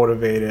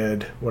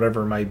motivated,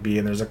 whatever it might be.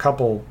 And there's a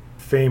couple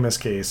famous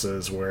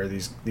cases where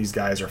these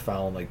guys are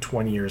found like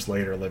 20 years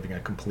later living a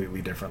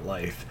completely different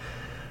life,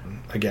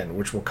 again,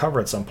 which we'll cover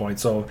at some point.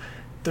 So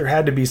there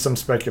had to be some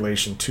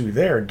speculation too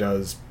there.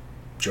 Does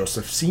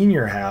Joseph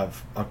Sr.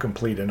 have a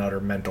complete and utter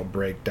mental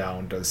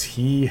breakdown? Does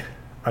he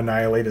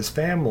annihilate his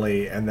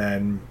family? And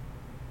then,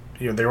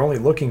 they're only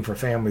looking for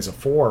families of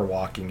 4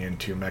 walking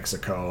into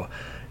Mexico.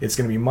 It's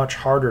going to be much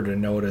harder to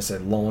notice a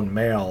lone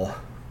male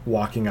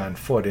walking on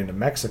foot into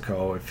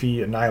Mexico. If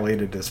he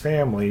annihilated his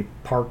family,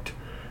 parked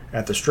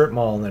at the strip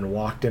mall, and then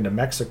walked into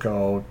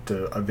Mexico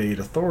to evade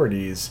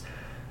authorities,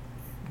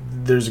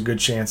 there's a good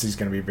chance he's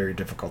going to be very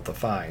difficult to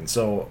find.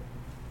 So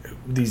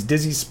these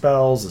dizzy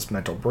spells, this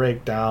mental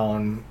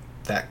breakdown,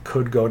 that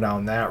could go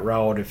down that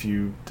route if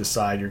you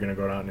decide you're going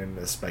to go down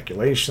into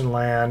speculation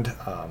land.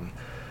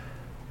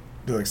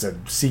 like I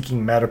said,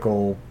 seeking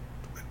medical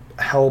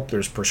help.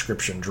 There's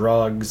prescription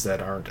drugs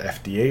that aren't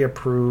FDA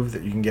approved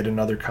that you can get in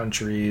other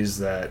countries,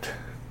 that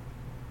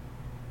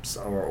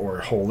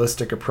or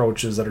holistic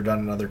approaches that are done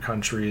in other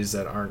countries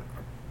that aren't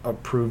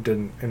approved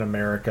in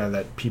America,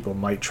 that people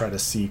might try to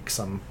seek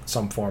some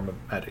form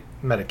of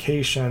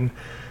medication.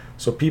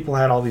 So people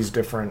had all these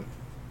different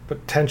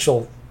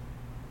potential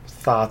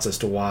thoughts as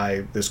to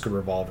why this could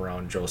revolve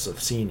around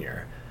Joseph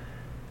Sr.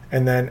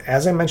 And then,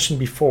 as I mentioned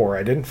before,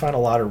 I didn't find a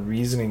lot of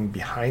reasoning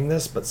behind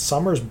this, but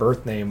Summer's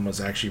birth name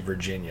was actually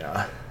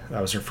Virginia.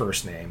 That was her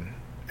first name.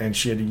 And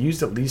she had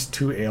used at least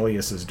 2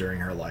 aliases during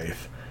her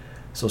life.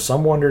 So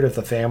some wondered if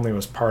the family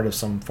was part of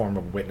some form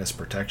of witness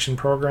protection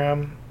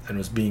program and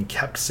was being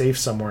kept safe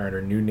somewhere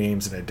under new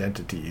names and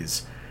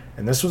identities.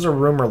 And this was a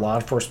rumor law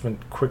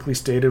enforcement quickly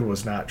stated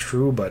was not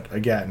true, but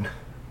again,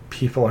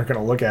 people are going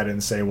to look at it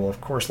and say, well,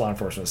 of course law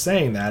enforcement is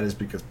saying that is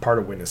because part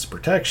of witness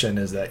protection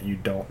is that you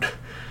don't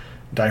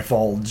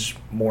divulge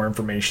more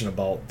information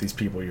about these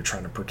people you're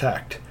trying to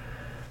protect.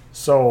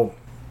 So,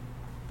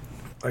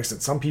 like I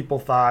said, some people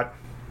thought,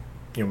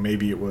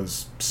 maybe it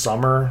was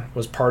Summer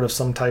was part of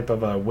some type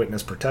of a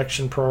witness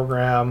protection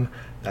program.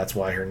 That's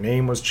why her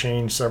name was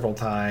changed several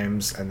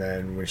times. And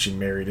then when she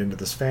married into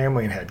this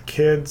family and had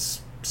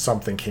kids,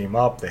 something came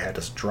up. They had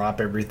to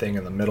drop everything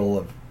in the middle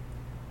of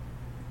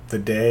the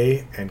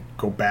day and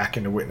go back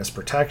into witness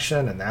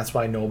protection. And that's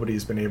why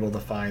nobody's been able to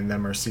find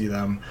them or see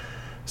them.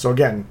 So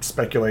again,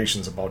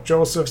 speculations about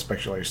Joseph,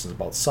 speculations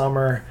about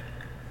Summer.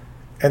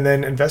 And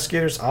then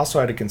investigators also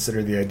had to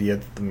consider the idea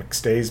that the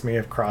McStays may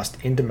have crossed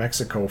into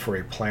Mexico for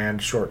a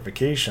planned short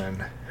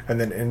vacation and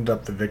then ended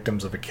up the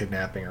victims of a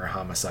kidnapping or a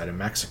homicide in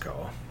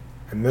Mexico.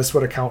 And this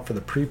would account for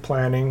the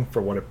pre-planning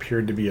for what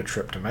appeared to be a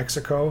trip to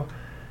Mexico,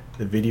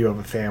 the video of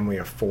a family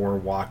of 4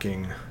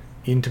 walking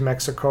into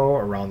Mexico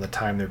around the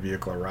time their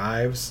vehicle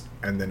arrives,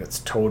 and then it's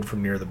towed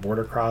from near the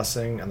border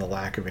crossing, and the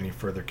lack of any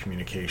further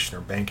communication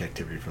or bank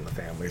activity from the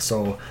family.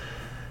 So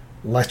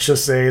let's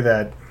just say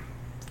that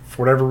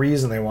for whatever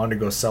reason they wanted to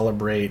go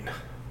celebrate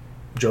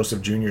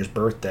Joseph Jr.'s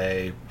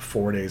birthday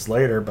 4 days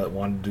later, but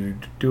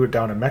wanted to do it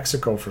down in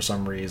Mexico for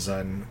some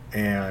reason,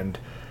 and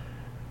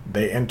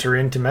they enter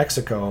into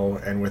Mexico,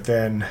 and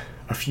within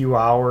a few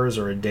hours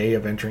or a day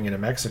of entering into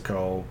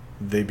Mexico,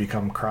 they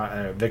become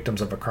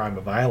victims of a crime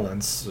of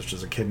violence, such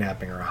as a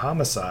kidnapping or a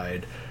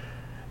homicide.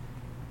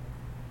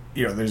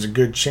 There's a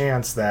good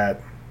chance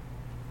that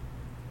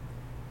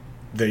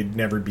they'd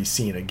never be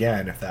seen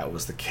again if that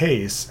was the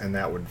case, and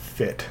that would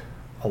fit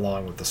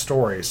along with the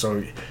story.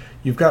 So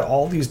you've got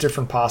all these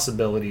different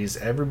possibilities.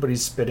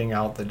 Everybody's spitting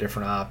out the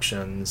different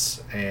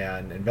options,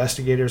 and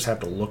investigators have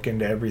to look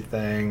into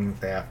everything.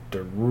 They have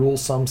to rule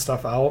some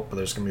stuff out, but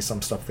there's going to be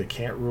some stuff they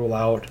can't rule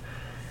out.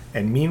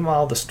 And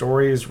meanwhile, the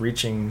story is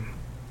reaching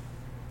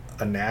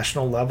a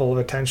national level of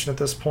attention at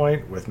this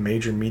point, with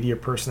major media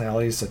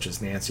personalities such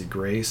as Nancy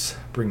Grace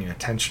bringing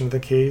attention to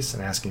the case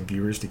and asking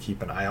viewers to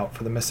keep an eye out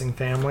for the missing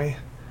family.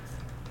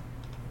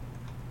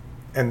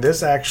 And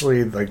this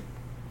actually, it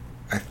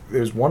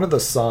was one of the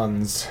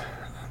sons,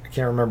 I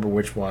can't remember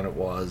which one it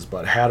was,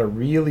 but had a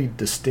really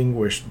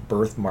distinguished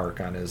birthmark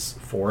on his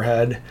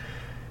forehead.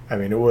 I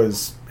mean, it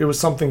was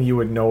something you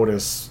would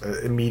notice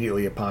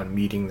immediately upon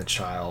meeting the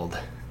child.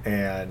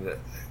 And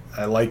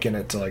I liken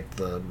it to like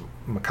the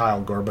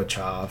Mikhail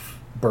Gorbachev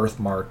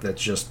birthmark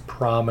that's just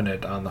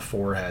prominent on the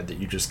forehead that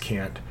you just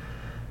can't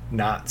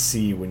not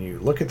see when you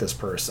look at this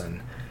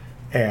person.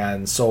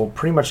 And so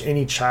pretty much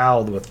any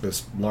child with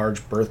this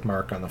large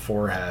birthmark on the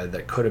forehead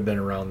that could have been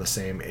around the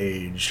same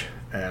age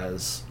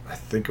as, I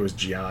think it was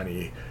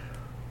Gianni,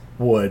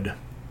 would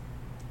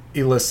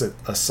elicit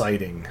a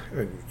sighting,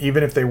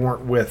 even if they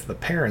weren't with the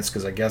parents,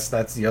 because I guess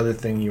that's the other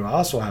thing you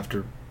also have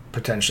to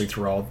potentially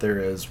throw out there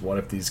is, what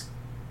if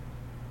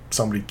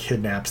somebody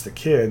kidnaps the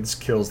kids,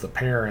 kills the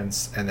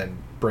parents, and then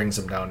brings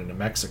them down into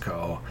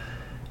Mexico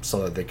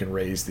so that they can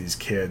raise these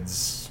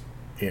kids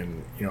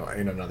in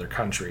another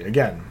country.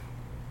 Again,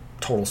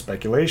 total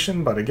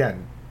speculation, but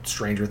again,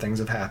 stranger things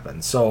have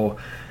happened. So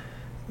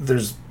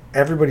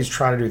everybody's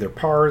trying to do their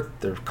part.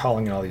 They're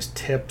calling all these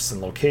tips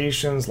and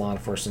locations. Law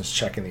enforcement's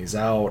checking these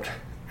out.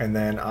 And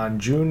then on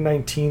June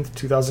 19th,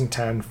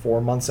 2010,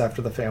 4 months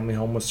after the family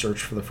home was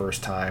searched for the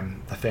first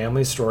time, the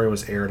family's story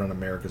was aired on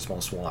America's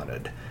Most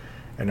Wanted.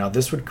 And now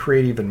this would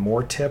create even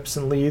more tips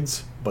and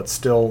leads, but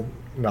still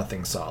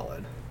nothing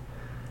solid.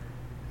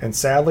 And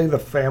sadly, the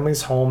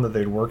family's home that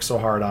they'd worked so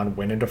hard on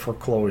went into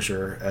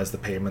foreclosure as the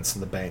payments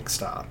in the bank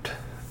stopped.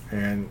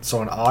 And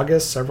so in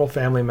August, several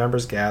family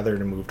members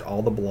gathered and moved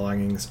all the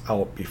belongings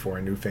out before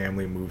a new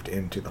family moved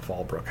into the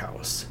Fallbrook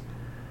house.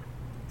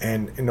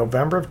 And in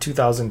November of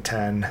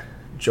 2010,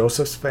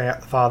 Joseph's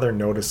father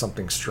noticed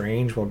something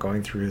strange while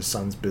going through his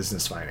son's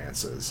business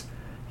finances.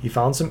 He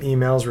found some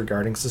emails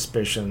regarding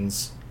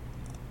suspicions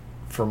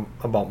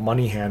about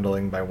money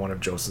handling by one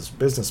of Joseph's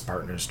business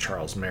partners,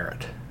 Charles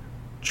Merritt.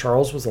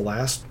 Charles was the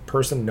last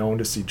person known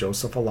to see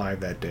Joseph alive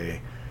that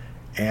day,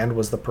 and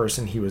was the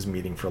person he was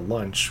meeting for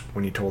lunch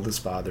when he told his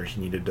father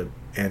he needed to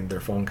end their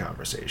phone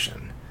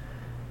conversation.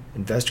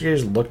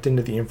 Investigators looked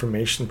into the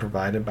information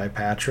provided by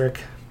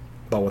Patrick,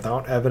 but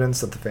without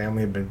evidence that the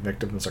family had been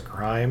victims of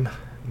crime,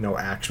 no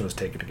action was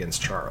taken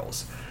against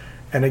Charles.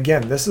 And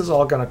again, this is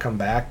all going to come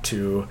back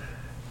to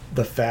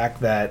the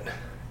fact that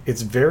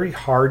it's very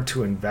hard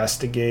to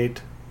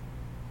investigate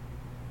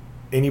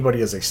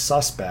anybody as a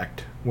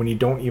suspect when you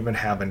don't even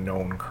have a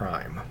known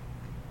crime.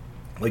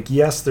 Like,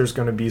 yes, there's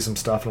going to be some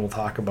stuff, and we'll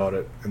talk about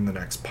it in the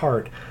next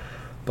part,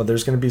 but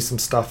there's going to be some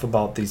stuff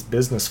about these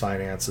business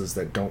finances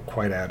that don't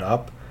quite add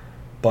up.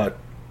 But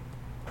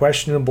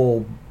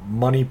questionable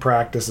money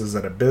practices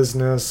at a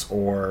business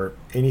or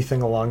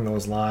anything along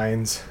those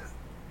lines,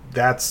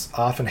 that's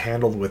often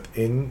handled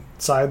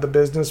inside the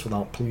business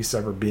without police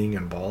ever being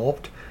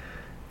involved.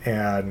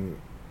 And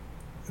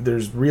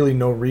there's really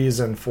no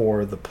reason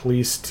for the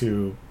police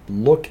to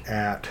look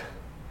at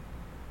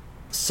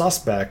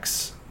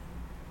suspects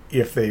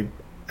if they,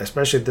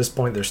 especially at this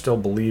point, they're still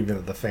believing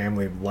that the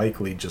family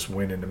likely just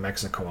went into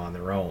Mexico on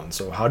their own.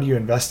 So how do you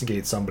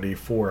investigate somebody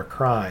for a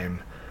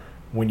crime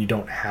when you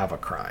don't have a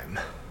crime?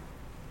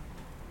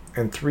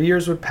 And 3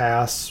 years would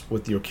pass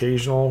with the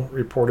occasional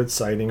reported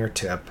sighting or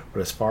tip, but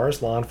as far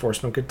as law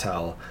enforcement could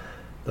tell,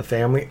 the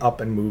family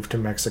up and moved to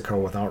Mexico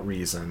without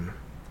reason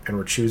and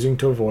were choosing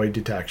to avoid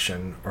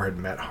detection or had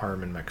met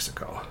harm in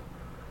Mexico.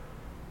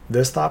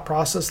 This thought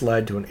process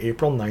led to an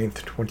April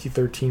 9th,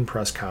 2013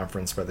 press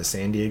conference by the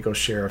San Diego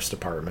Sheriff's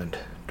Department,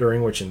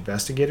 during which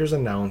investigators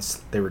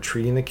announced they were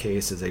treating the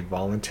case as a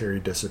voluntary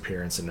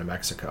disappearance in New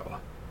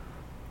Mexico.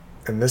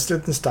 And this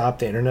didn't stop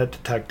the internet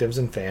detectives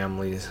and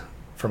families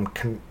from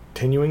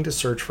continuing to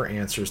search for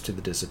answers to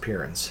the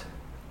disappearance.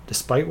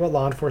 Despite what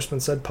law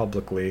enforcement said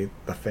publicly,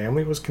 the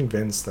family was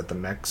convinced that the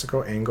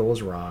Mexico angle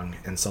was wrong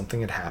and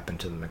something had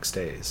happened to the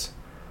McStays.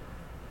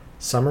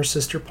 Summer's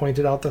sister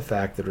pointed out the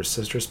fact that her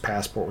sister's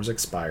passport was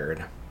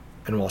expired,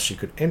 and while she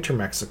could enter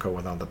Mexico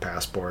without the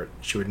passport,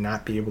 she would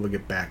not be able to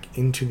get back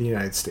into the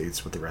United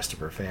States with the rest of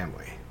her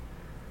family.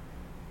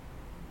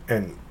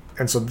 And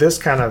so this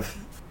kind of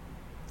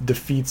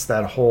defeats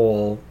that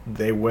whole,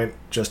 they went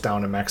just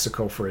down to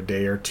Mexico for a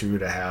day or two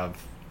to have,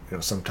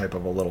 some type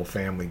of a little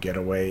family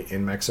getaway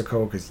in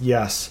Mexico. Because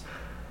yes,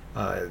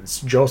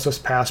 Joseph's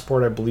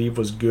passport, I believe,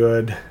 was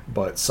good,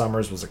 but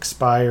Summer's was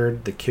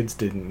expired. The kids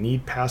didn't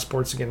need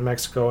passports to get in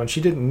Mexico, and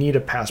she didn't need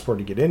a passport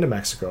to get into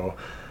Mexico,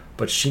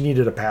 but she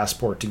needed a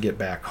passport to get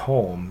back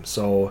home.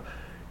 So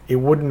it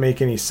wouldn't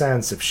make any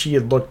sense if she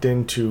had looked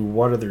into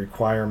what are the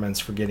requirements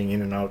for getting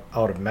in and out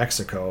of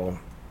Mexico.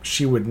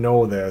 She would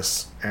know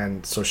this,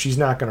 and so she's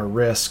not going to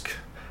risk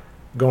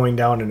going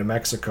down into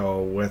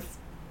Mexico with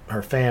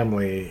her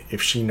family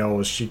if she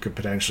knows she could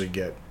potentially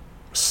get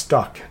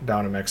stuck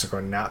down in Mexico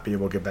and not be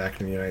able to get back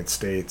to the United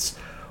States,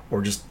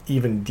 or just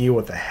even deal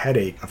with the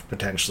headache of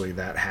potentially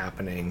that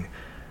happening.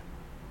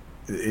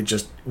 It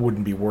just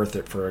wouldn't be worth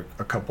it for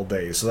a couple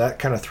days. So that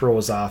kind of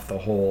throws off the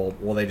whole,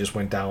 well, they just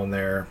went down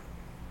there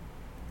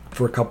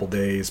for a couple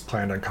days,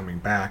 planned on coming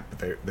back,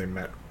 but they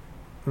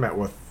met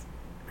with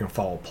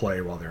foul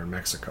play while they're in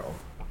Mexico.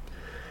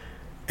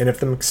 And if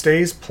the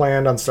McStays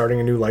planned on starting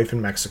a new life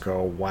in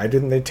Mexico, why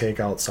didn't they take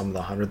out some of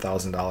the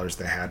 $100,000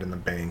 they had in the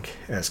bank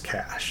as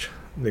cash?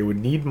 They would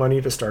need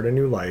money to start a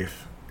new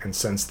life, and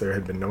since there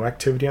had been no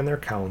activity on their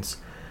accounts,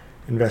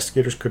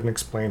 investigators couldn't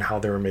explain how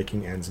they were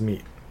making ends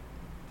meet.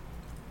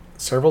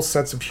 Several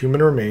sets of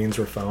human remains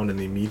were found in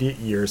the immediate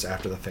years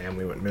after the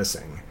family went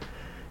missing,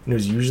 and it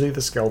was usually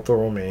the skeletal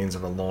remains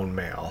of a lone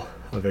male,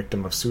 a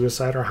victim of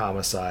suicide or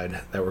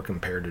homicide, that were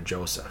compared to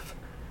Joseph.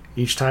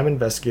 Each time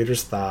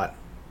investigators thought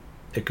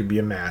it could be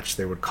a match,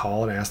 they would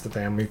call and ask the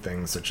family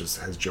things such as,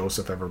 has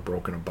Joseph ever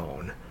broken a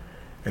bone?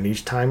 And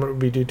each time it would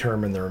be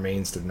determined the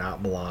remains did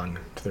not belong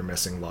to their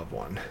missing loved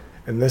one.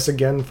 And this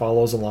again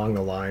follows along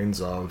the lines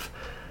of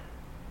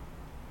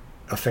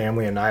a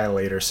family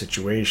annihilator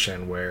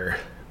situation where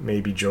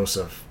maybe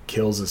Joseph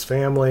kills his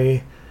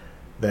family,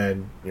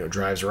 then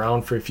drives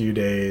around for a few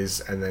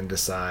days, and then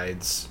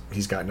decides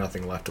he's got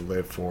nothing left to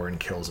live for and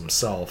kills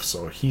himself.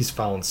 So he's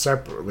found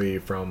separately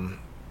from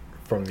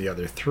the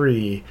other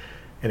three.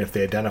 And if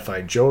they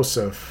identify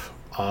Joseph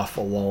off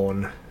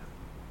alone,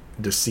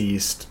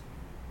 deceased,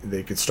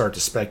 they could start to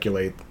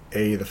speculate,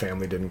 A, the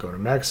family didn't go to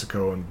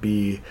Mexico, and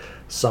B,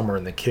 Summer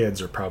and the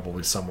kids are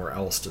probably somewhere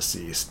else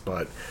deceased.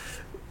 But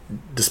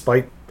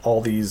despite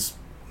all these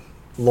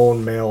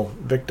lone male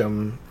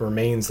victim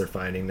remains they're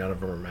finding, none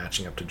of them are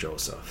matching up to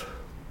Joseph.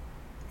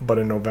 But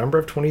in November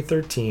of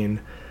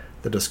 2013,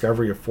 the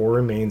discovery of 4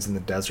 remains in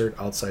the desert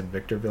outside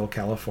Victorville,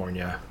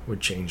 California, would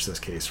change this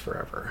case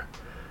forever.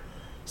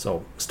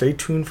 So stay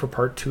tuned for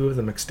part 2 of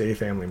the McStay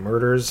family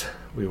murders.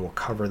 We will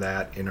cover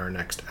that in our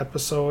next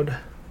episode.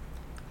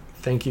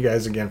 Thank you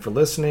guys again for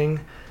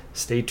listening.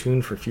 Stay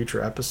tuned for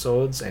future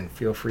episodes, and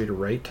feel free to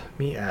write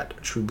me at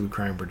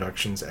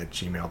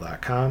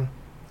truebluecrimeproductions@gmail.com.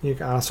 You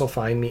can also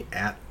find me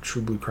at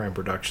True Blue Crime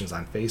Productions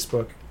on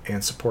Facebook,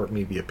 and support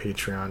me via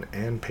Patreon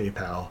and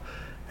PayPal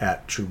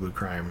at True Blue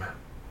Crime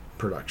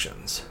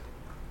Productions.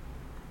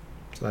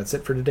 So that's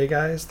it for today,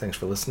 guys. Thanks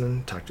for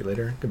listening. Talk to you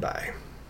later. Goodbye.